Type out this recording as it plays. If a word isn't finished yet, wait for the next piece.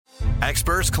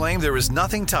Experts claim there is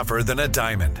nothing tougher than a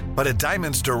diamond. But at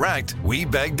Diamonds Direct, we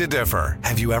beg to differ.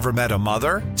 Have you ever met a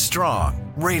mother? Strong,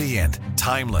 radiant,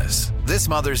 timeless. This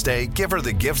Mother's Day, give her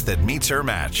the gift that meets her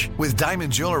match. With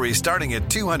diamond jewelry starting at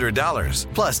 $200.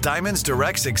 Plus Diamonds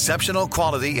Direct's exceptional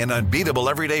quality and unbeatable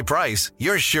everyday price,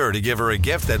 you're sure to give her a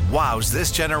gift that wows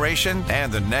this generation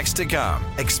and the next to come.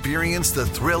 Experience the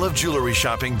thrill of jewelry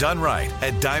shopping done right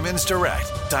at Diamonds Direct.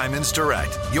 Diamonds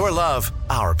Direct. Your love,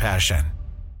 our passion.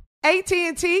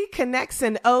 AT&T connects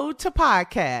an ode to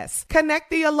podcasts.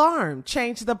 Connect the alarm.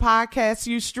 Change the podcast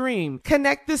you stream.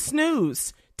 Connect the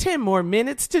snooze. 10 more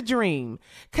minutes to dream.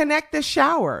 Connect the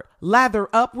shower. Lather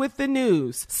up with the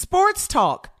news. Sports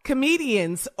talk,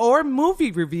 comedians, or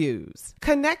movie reviews.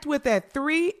 Connect with that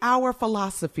 3-hour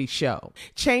philosophy show.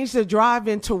 Change the drive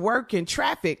into work in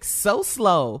traffic so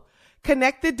slow.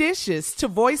 Connect the dishes to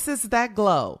voices that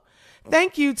glow.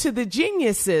 Thank you to the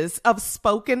geniuses of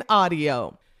spoken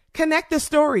audio. Connect the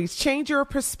stories, change your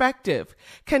perspective.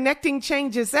 Connecting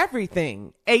changes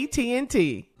everything.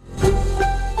 AT&T.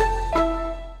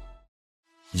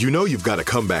 You know you've got a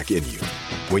comeback in you.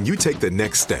 When you take the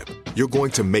next step, you're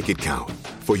going to make it count.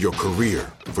 For your career,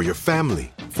 for your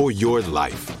family, for your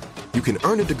life. You can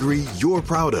earn a degree you're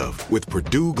proud of with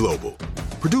Purdue Global.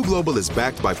 Purdue Global is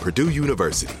backed by Purdue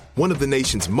University, one of the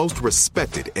nation's most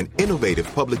respected and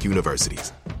innovative public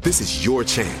universities. This is your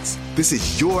chance. This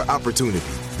is your opportunity.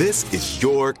 This is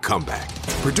your comeback.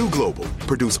 Purdue Global,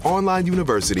 Purdue's online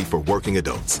university for working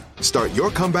adults. Start your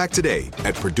comeback today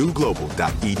at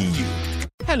purdueglobal.edu.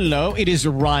 Hello, it is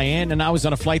Ryan, and I was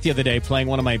on a flight the other day playing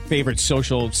one of my favorite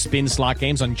social spin slot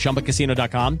games on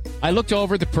ChumbaCasino.com. I looked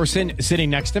over at the person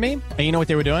sitting next to me, and you know what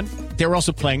they were doing? They were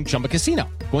also playing Chumba Casino.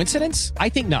 Coincidence? I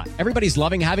think not. Everybody's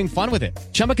loving having fun with it.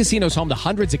 Chumba Casino is home to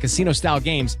hundreds of casino-style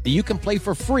games that you can play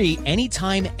for free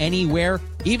anytime, anywhere,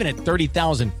 even at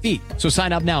 30,000 feet. So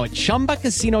sign up now at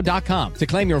ChumbaCasino.com to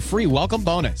claim your free welcome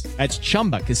bonus. That's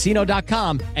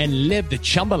ChumbaCasino.com and live the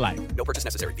Chumba life. No purchase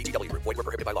necessary. VGW. Void where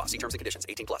prohibited by law. See terms and conditions.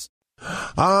 18+.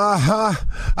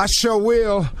 I sure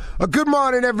will. Good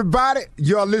morning, everybody.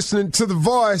 You're listening to The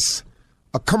Voice.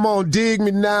 Come on, dig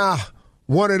me now.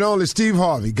 One and only Steve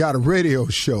Harvey got a radio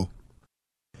show.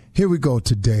 Here we go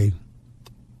today.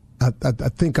 I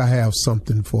think I have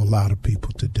something for a lot of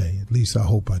people today. At least I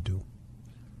hope I do.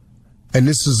 And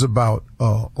this is about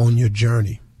on your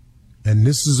journey. And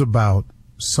this is about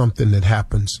something that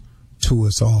happens to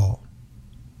us all.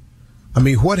 I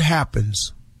mean, what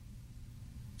happens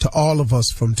to all of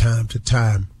us from time to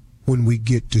time when we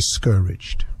get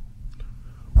discouraged?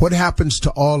 What happens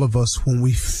to all of us when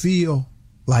we feel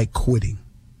like quitting?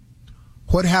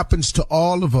 What happens to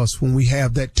all of us when we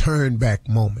have that turn back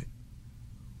moment?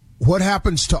 What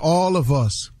happens to all of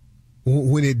us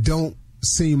when it don't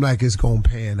seem like it's going to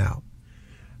pan out?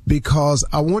 Because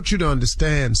I want you to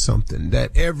understand something,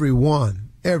 that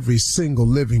every single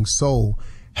living soul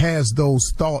has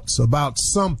those thoughts about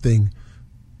something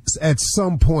at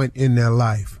some point in their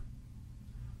life.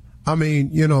 I mean,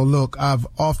 you know, look, I've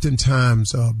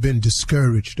oftentimes been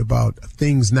discouraged about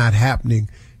things not happening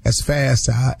as fast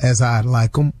as I'd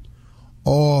like them,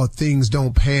 or things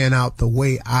don't pan out the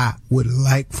way I would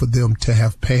like for them to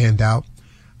have panned out.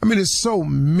 I mean, there's so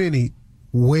many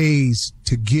ways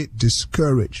to get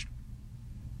discouraged.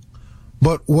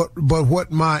 But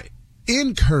what my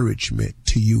encouragement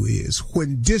to you is,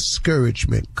 when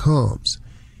discouragement comes,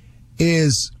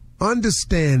 is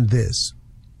understand this.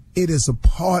 It is a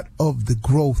part of the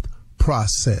growth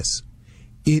process.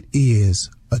 It is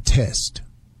a test.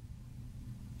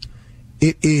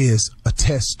 It is a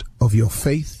test of your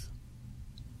faith.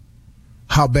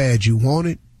 How bad you want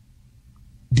it.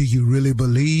 Do you really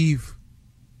believe?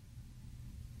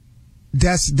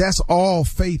 That's all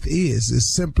faith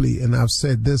is simply, and I've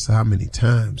said this how many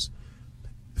times,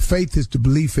 faith is the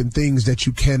belief in things that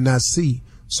you cannot see.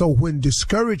 So when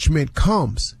discouragement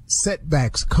comes,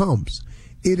 setbacks comes,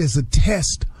 it is a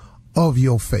test of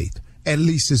your faith. At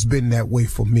least it's been that way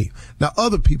for me. Now,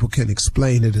 other people can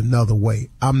explain it another way.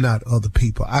 I'm not other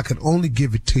people. I can only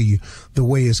give it to you the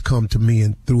way it's come to me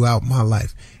and throughout my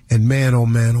life. And man, oh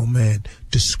man, oh man,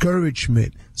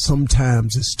 discouragement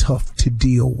sometimes is tough to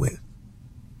deal with.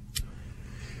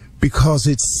 Because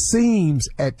it seems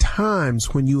at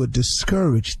times when you are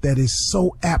discouraged that it's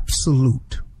so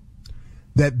absolute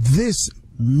that this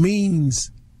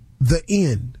means the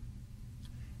end.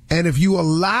 And if you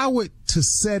allow it to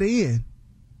set in,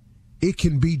 it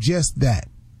can be just that,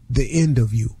 the end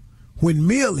of you. When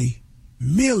merely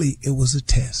it was a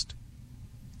test.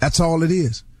 That's all it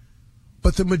is.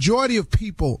 But the majority of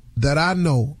people that I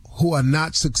know who are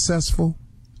not successful,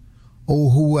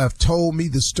 or who have told me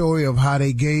the story of how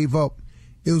they gave up,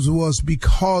 It was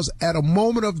because at a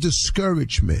moment of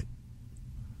discouragement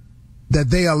that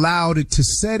they allowed it to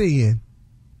set in,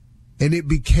 and it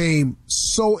became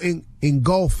so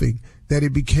engulfing that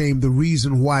it became the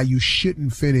reason why you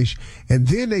shouldn't finish. And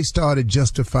then they started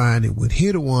justifying it with,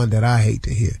 here the one that I hate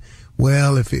to hear.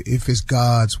 Well, if it's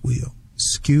God's will.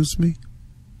 Excuse me?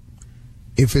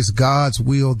 If it's God's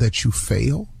will that you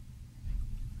fail,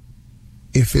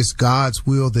 if it's God's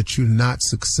will that you're not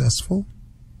successful,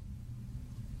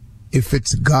 if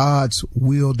it's God's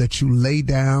will that you lay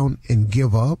down and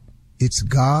give up, it's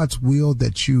God's will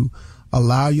that you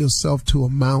allow yourself to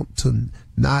amount to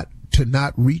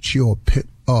not reach your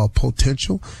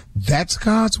potential, that's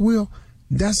God's will.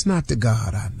 That's not the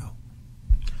God I know.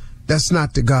 That's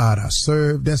not the God I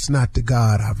serve. That's not the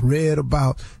God I've read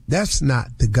about. That's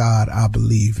not the God I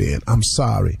believe in. I'm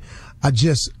sorry.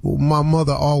 My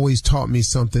mother always taught me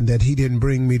something, that he didn't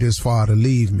bring me this far to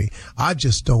leave me. I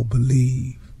just don't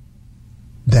believe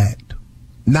that.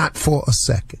 Not for a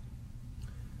second.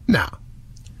 Now,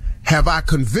 have I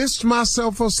convinced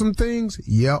myself of some things?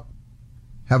 Yep.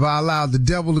 Have I allowed the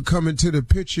devil to come into the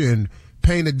picture and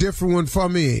paint a different one for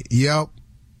me? Yep.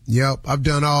 I've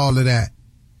done all of that.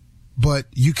 But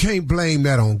you can't blame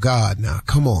that on God now.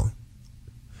 Come on.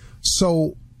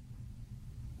 So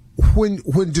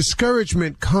when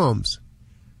discouragement comes,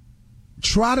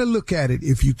 try to look at it,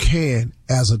 if you can,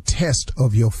 as a test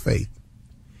of your faith.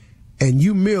 And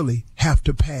you merely have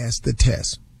to pass the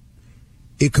test.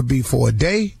 It could be for a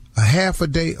day, a half a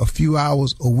day, a few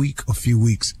hours, a week, a few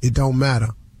weeks. It don't matter.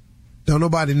 Don't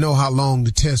nobody know how long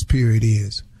the test period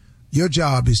is. Your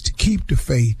job is to keep the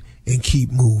faith and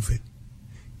keep moving.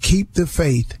 Keep the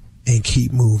faith and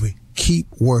keep moving. Keep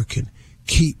working.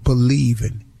 Keep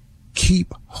believing.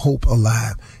 Keep hope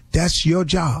alive. That's your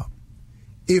job.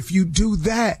 If you do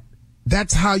that,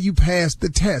 that's how you pass the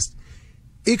test.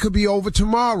 It could be over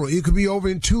tomorrow. It could be over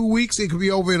in 2 weeks. It could be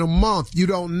over in a month. You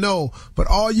don't know. But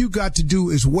all you got to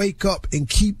do is wake up and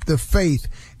keep the faith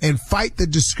and fight the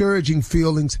discouraging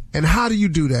feelings. And how do you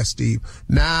do that, Steve?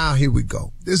 Now, here we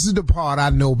go. This is the part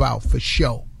I know about for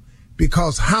sure.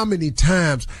 Because how many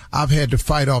times I've had to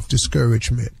fight off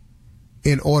discouragement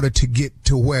in order to get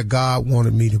to where God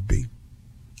wanted me to be.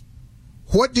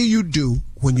 What do you do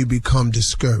when you become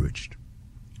discouraged?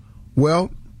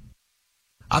 Well,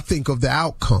 I think of the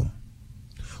outcome.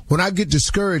 When I get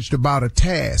discouraged about a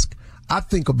task, I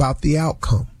think about the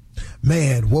outcome.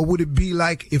 Man, what would it be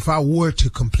like if I were to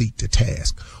complete the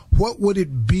task? What would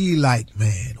it be like,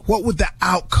 man? What would the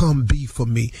outcome be for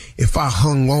me if I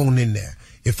hung on in there?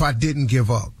 If I didn't give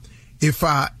up? If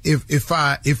I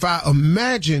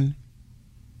imagine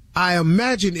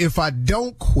if I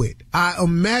don't quit, I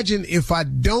imagine if I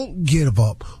don't give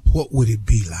up, what would it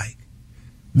be like?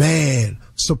 Man,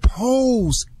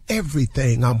 suppose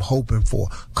everything I'm hoping for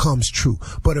comes true.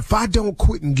 But if I don't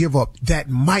quit and give up, that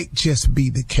might just be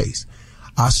the case.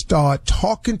 I start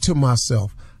talking to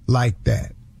myself like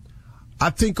that. I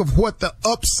think of what the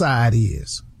upside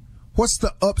is. What's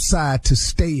the upside to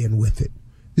staying with it?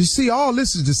 You see, all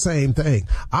this is the same thing.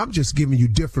 I'm just giving you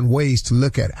different ways to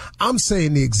look at it. I'm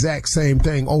saying the exact same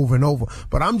thing over and over,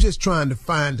 but I'm just trying to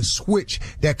find the switch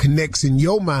that connects in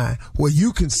your mind where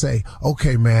you can say,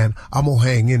 okay, man, I'm going to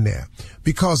hang in there.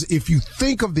 Because if you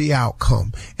think of the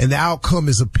outcome and the outcome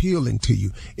is appealing to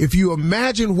you, if you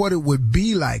imagine what it would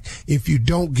be like if you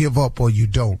don't give up or you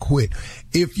don't quit,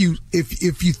 if you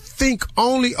think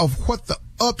only of what the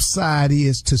upside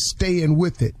is to staying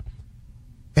with it,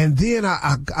 and then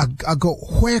I go,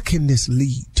 where can this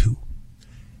lead to?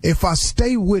 If I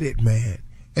stay with it, man,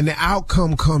 and the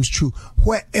outcome comes true,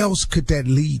 where else could that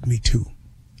lead me to?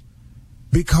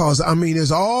 Because, I mean,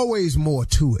 there's always more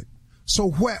to it. So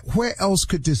where else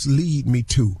could this lead me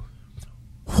to?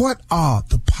 What are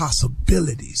the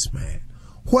possibilities, man?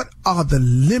 What are the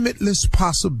limitless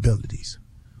possibilities?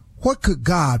 What could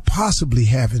God possibly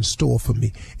have in store for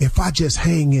me if I just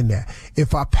hang in there?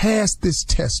 If I pass this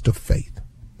test of faith?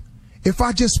 If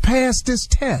I just pass this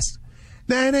test?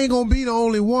 Now, it ain't going to be the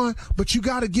only one, but you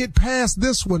got to get past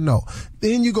this one, though.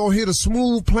 Then you're going to hit a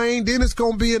smooth plane. Then it's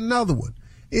going to be another one.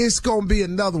 It's going to be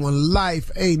another one. Life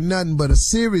ain't nothing but a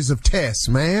series of tests,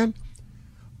 man.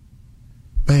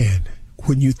 Man,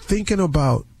 when you're thinking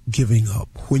about giving up,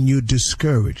 when you're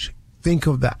discouraged, think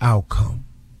of the outcome.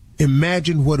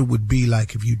 Imagine what it would be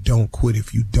like if you don't quit,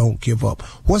 if you don't give up.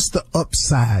 What's the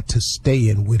upside to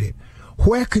staying with it?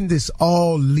 Where can this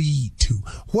all lead to?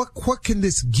 What can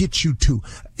this get you to?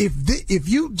 If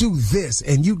you do this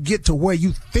and you get to where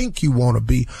you think you want to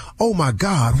be, oh my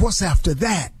God, what's after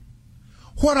that?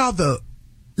 What are the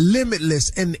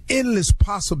limitless and endless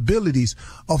possibilities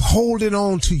of holding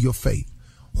on to your faith?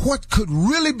 what could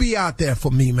really be out there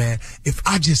for me, man, if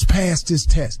I just pass this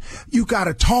test. You got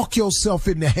to talk yourself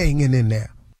into hanging in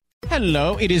there.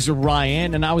 Hello, it is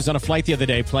Ryan, and I was on a flight the other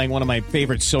day playing one of my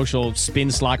favorite social spin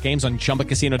slot games on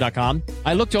ChumbaCasino.com.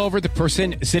 I looked over at the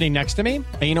person sitting next to me,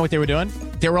 and you know what they were doing?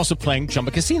 They were also playing Chumba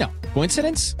Casino.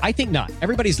 Coincidence? I think not.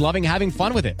 Everybody's loving having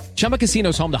fun with it. Chumba Casino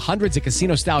is home to hundreds of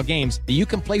casino-style games that you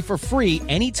can play for free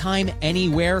anytime,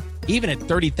 anywhere, even at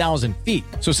 30,000 feet.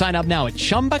 So sign up now at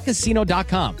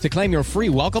ChumbaCasino.com to claim your free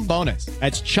welcome bonus.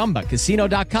 That's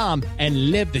ChumbaCasino.com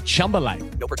and live the Chumba life.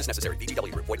 No purchase necessary.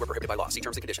 VGW. Void where prohibited by law. See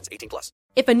terms and conditions. 18+.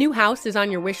 If a new house is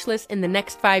on your wish list in the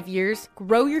next 5 years,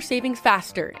 grow your savings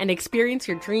faster and experience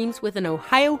your dreams with an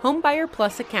Ohio Homebuyer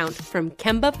Plus account from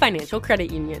Kemba Financial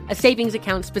Credit Union. A savings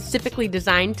account specifically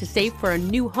designed to save for a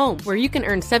new home where you can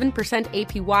earn 7%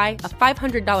 APY,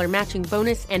 a $500 matching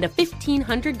bonus, and a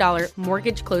 $1,500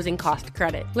 mortgage closing cost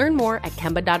credit. Learn more at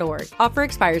Kemba.org. Offer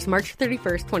expires March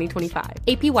 31st, 2025.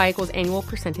 APY equals annual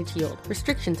percentage yield.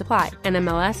 Restrictions apply.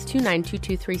 NMLS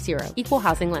 292230. Equal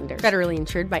housing lender. Federally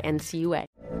insured by NCUA.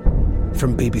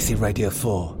 From BBC Radio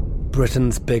 4,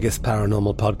 Britain's biggest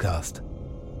paranormal podcast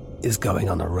is going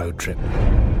on a road trip.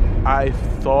 I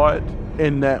thought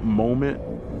in that moment,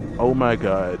 oh my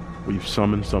God, we've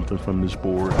summoned something from this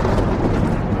board.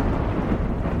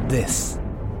 This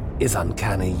is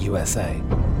Uncanny USA.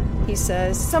 He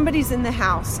says, somebody's in the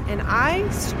house, and I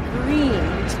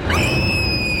screamed.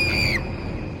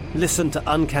 Listen to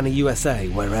Uncanny USA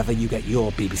wherever you get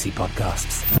your BBC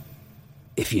podcasts,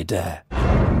 if you dare.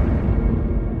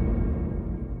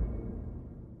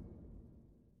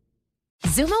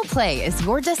 Xumo Play is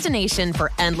your destination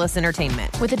for endless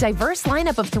entertainment. With a diverse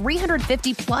lineup of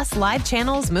 350-plus live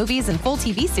channels, movies, and full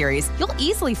TV series, you'll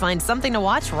easily find something to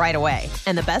watch right away.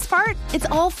 And the best part? It's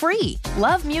all free.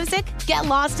 Love music? Get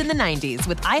lost in the 90s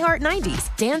with iHeart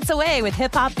 90s, dance away with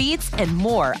hip-hop beats, and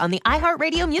more on the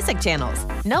iHeartRadio music channels.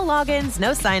 No logins,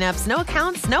 no signups, no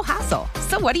accounts, no hassle.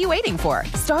 So what are you waiting for?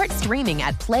 Start streaming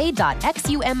at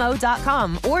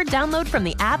play.xumo.com or download from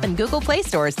the app and Google Play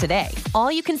stores today. All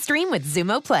you can stream with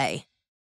Xumo Play.